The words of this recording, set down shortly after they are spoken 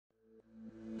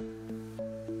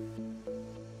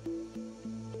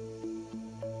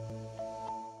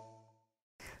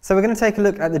So we're going to take a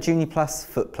look at the Junior Plus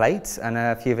footplate and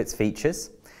a few of its features.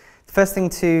 The first thing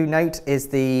to note is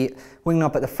the wing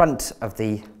knob at the front of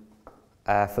the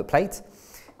footplate.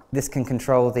 This can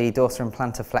control the dorsi and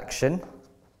plantar flexion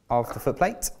of the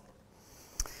footplate.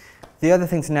 The other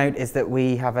thing to note is that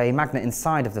we have a magnet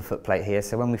inside of the footplate here,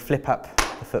 so when we flip up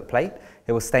the footplate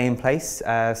it will stay in place,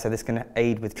 so this can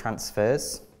aid with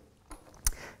transfers.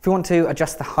 If we want to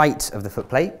adjust the height of the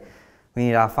footplate, we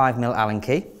need our 5mm Allen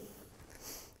key.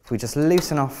 If we just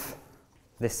loosen off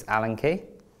this Allen key,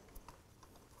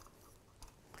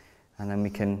 and then we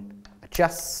can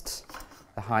adjust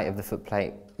the height of the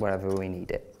footplate wherever we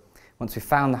need it. Once we've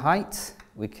found the height,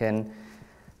 we can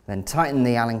then tighten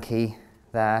the Allen key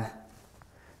there,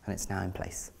 and it's now in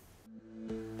place.